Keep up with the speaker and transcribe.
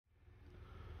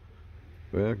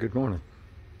Well, good morning.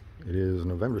 It is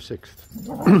November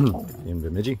 6th in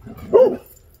Bemidji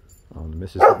on the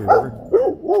Mississippi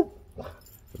River.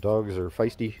 The dogs are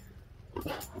feisty.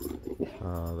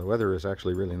 The weather is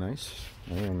actually really nice.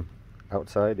 I am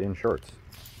outside in shorts.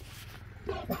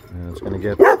 And it's going to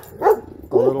get a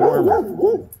little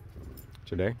warmer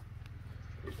today.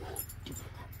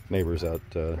 Neighbors out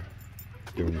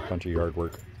doing a bunch of yard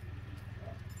work.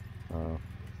 We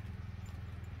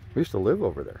used to live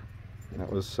over there. That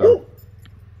was the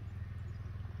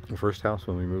first house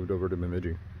when we moved over to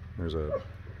Bemidji. There's a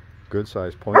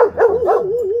good-sized point.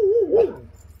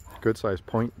 Good-sized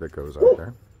point that goes out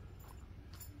there.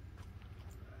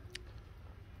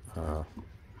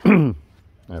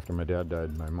 After my dad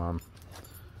died, my mom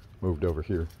moved over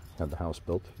here, had the house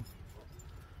built,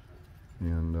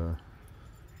 and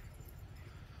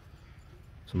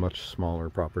it's a much smaller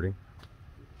property,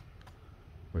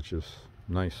 which is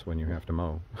nice when you have to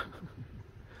mow.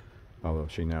 Although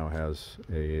she now has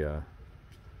a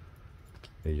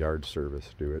yard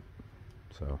service do it,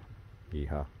 so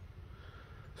yeehaw.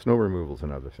 Snow removal's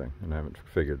another thing, and I haven't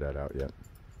figured that out yet.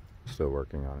 Still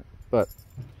working on it. But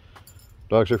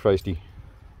dogs are feisty.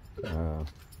 I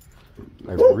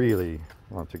really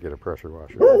want to get a pressure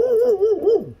washer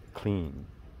to clean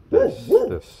this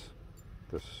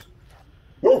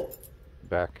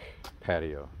back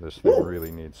patio. This thing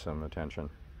really needs some attention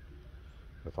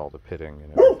with all the pitting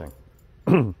and everything.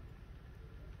 It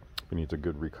needs a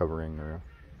good recovering or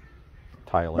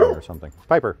tiling or something.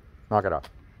 Piper, knock it off.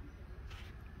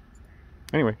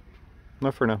 Anyway,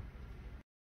 enough for now.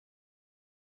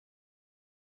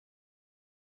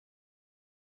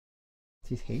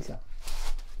 This is Hazel.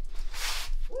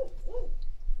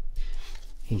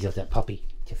 Hazel's that puppy,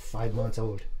 just 5 months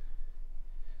old.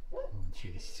 Oh, she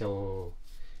is so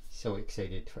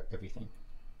excited for everything.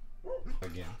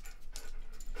 Again.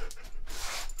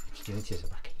 What you doing, Sizzle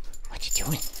Bucket? What you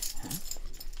doing? Huh?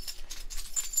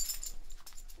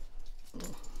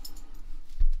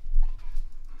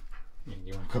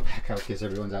 You want to go back out because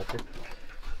everyone's out there?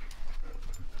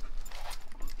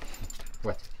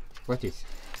 What? What is?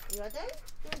 You are there?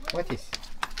 What is?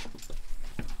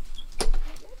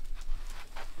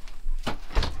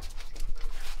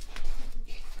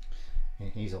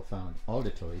 And Hazel found all the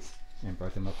toys and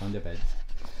brought them up on the bed.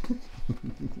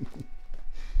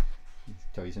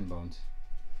 Toys and bones,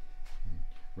 and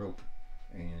rope,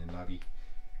 and lobby,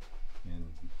 and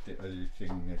the other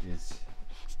thing that is,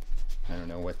 I don't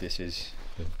know what this is,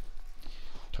 the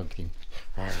tug thing.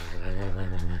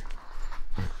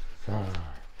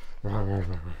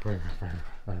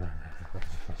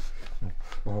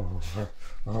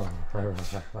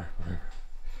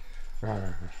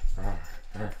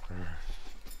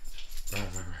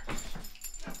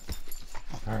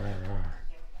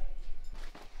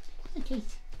 Okay.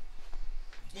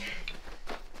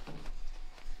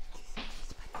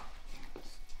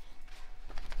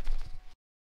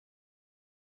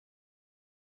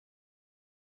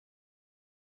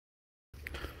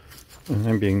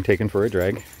 I'm being taken for a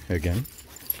drag again,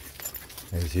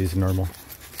 as is normal.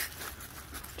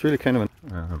 It's really kind of an,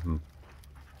 I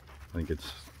think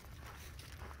it's,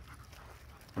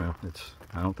 well,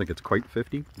 I don't think it's quite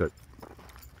 50, but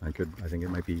I think it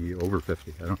might be over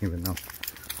 50. I don't even know.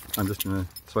 I'm just in a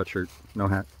sweatshirt, no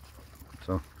hat,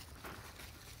 so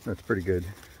that's pretty good.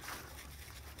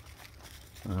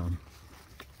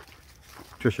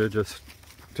 Trisha just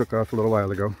took off a little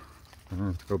while ago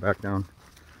to go back down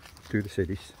to the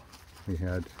cities. We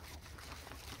had,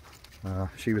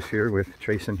 she was here with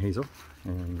Trace and Hazel,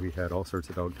 and we had all sorts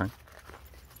of dog time.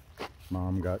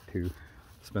 Mom got to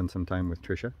spend some time with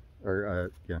Trisha, or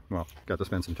yeah, well, got to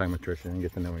spend some time with Trisha and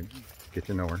get to know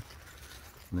her.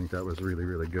 I think that was really,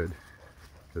 really good,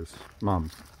 because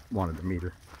Mom wanted to meet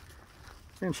her,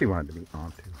 and she wanted to meet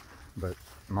Mom too. But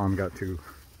Mom got to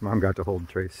hold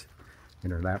Trace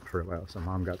in her lap for a while, so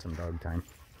Mom got some dog time,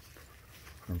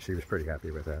 and she was pretty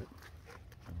happy with that.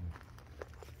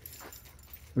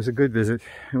 It was a good visit.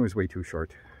 It was way too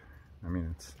short. I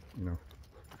mean, it's, you know,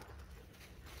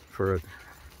 for a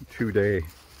two-day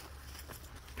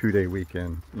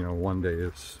weekend, you know, 1 day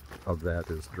of that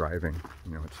is driving.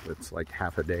 You know, it's like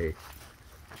half a day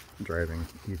driving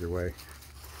either way.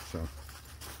 So,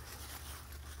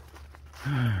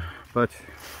 but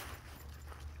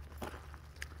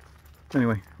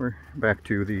anyway, we're back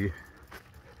to the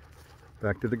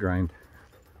grind.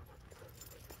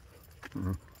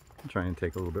 Try and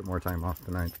take a little bit more time off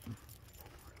tonight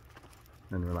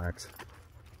and relax.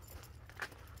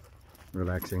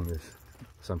 Relaxing is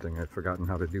something I've forgotten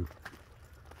how to do,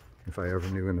 if I ever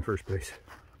knew in the first place.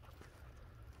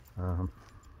 Alright,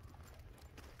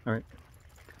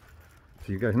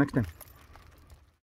 See you guys next time.